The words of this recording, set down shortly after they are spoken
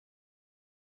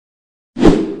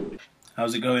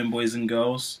How's it going, boys and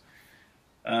girls?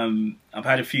 I've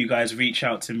had a few guys reach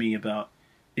out to me about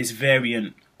this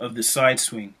variant of the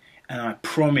Sideswing, and I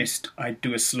promised I'd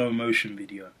do a slow motion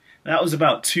video. That was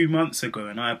about 2 months ago,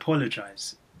 and I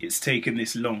apologise it's taken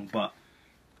this long, but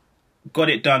got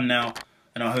it done now,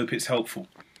 and I hope it's helpful.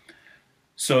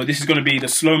 So this is going to be the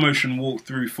slow motion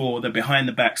walkthrough for the behind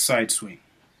the back Sideswing.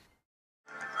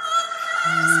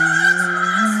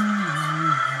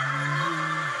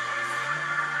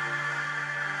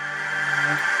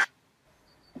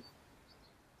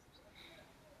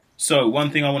 So one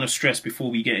thing I want to stress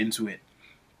before we get into it.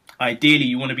 Ideally,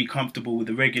 you want to be comfortable with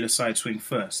the regular side swing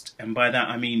first, and by that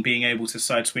I mean being able to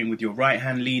side swing with your right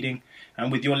hand leading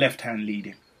and with your left hand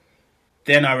leading.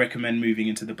 Then I recommend moving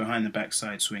into the behind the back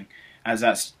side swing, as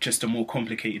that's just a more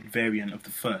complicated variant of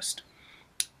the first.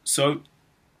 So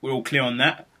we're all clear on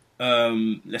that.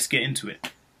 Let's get into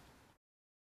it.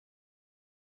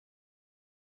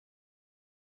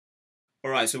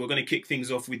 Alright, so we're going to kick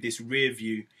things off with this rear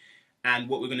view, and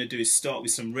what we're going to do is start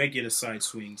with some regular side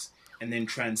swings and then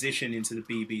transition into the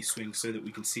BB swing so that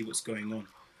we can see what's going on.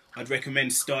 I'd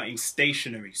recommend starting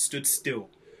stationary, stood still.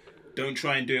 Don't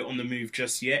try and do it on the move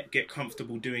just yet. Get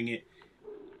comfortable doing it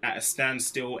at a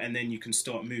standstill, and then you can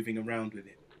start moving around with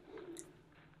it.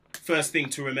 First thing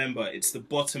to remember, it's the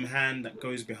bottom hand that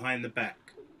goes behind the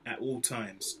back at all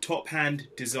times. Top hand,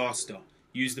 disaster.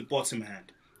 Use the bottom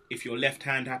hand. If your left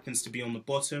hand happens to be on the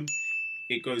bottom,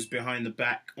 it goes behind the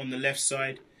back on the left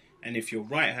side, and if your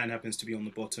right hand happens to be on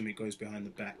the bottom, it goes behind the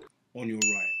back on your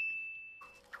right.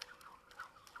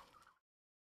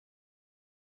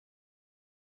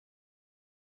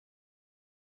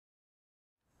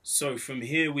 So from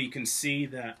here we can see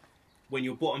that when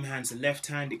your bottom hand's the left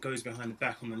hand, it goes behind the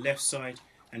back on the left side,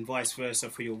 and vice versa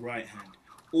for your right hand.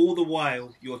 All the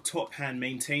while, your top hand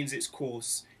maintains its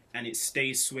course and it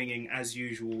stays swinging as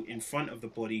usual in front of the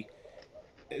body,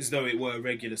 as though it were a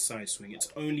regular side swing.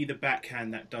 It's only the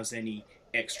backhand that does any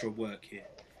extra work here.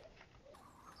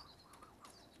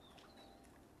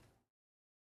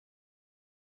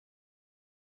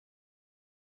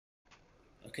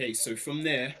 Okay, so from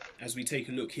there, as we take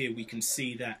a look here, we can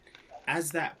see that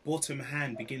as that bottom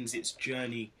hand begins its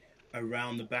journey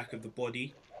around the back of the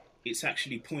body, it's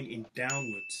actually pointing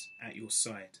downwards at your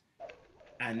side.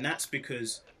 And that's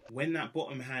because when that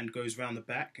bottom hand goes round the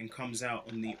back and comes out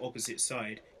on the opposite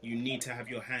side, you need to have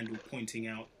your handle pointing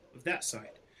out of that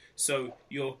side. So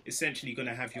you're essentially going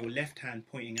to have your left hand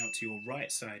pointing out to your right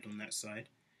side on that side,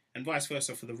 and vice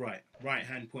versa for the right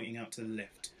hand pointing out to the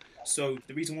left. So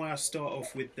the reason why I start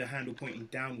off with the handle pointing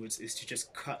downwards is to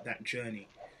just cut that journey.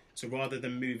 So rather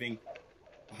than moving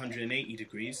 180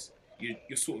 degrees,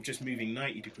 you're sort of just moving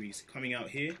 90 degrees, coming out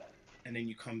here, and then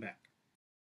you come back.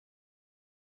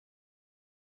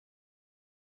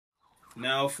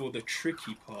 Now for the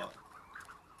tricky part.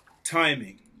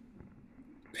 Timing.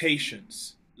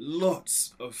 Patience.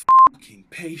 Lots of fucking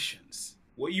patience.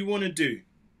 What you want to do,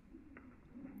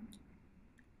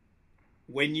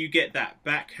 when you get that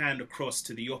backhand across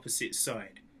to the opposite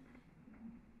side,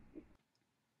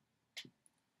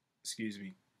 excuse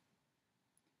me.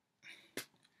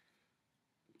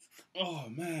 Oh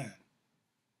man.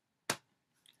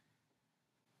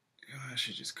 I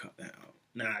should just cut that out.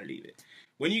 Nah, leave it.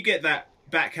 When you get that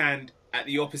backhand at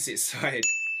the opposite side,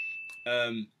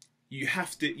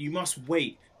 you must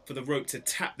wait for the rope to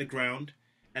tap the ground,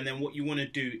 and then what you want to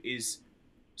do is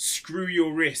screw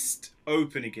your wrist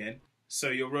open again. So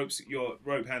your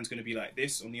rope hand's going to be like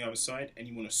this on the other side, and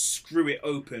you want to screw it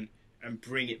open and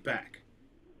bring it back.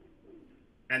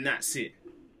 And that's it.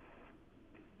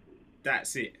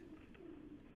 That's it.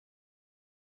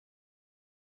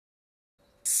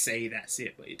 Say that's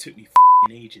it, but it took me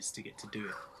ages to get to do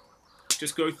it.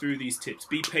 Just go through these tips.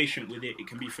 Be patient with it. It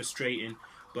can be frustrating,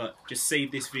 but just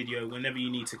save this video whenever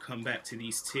you need to come back to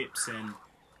these tips and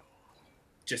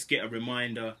just get a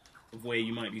reminder of where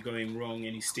you might be going wrong,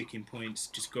 any sticking points.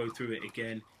 Just go through it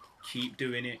again. Keep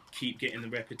doing it. Keep getting the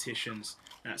repetitions.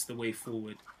 That's the way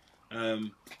forward.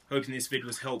 Hoping this vid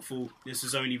was helpful. This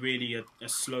is only really a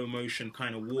slow motion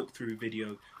kind of walkthrough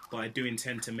video, but I do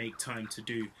intend to make time to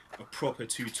do a proper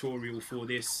tutorial for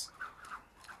this.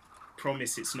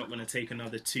 Promise it's not going to take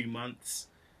another 2 months,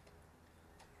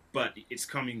 but it's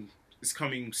coming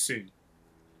soon.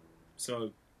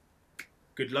 So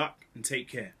good luck and take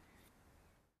care.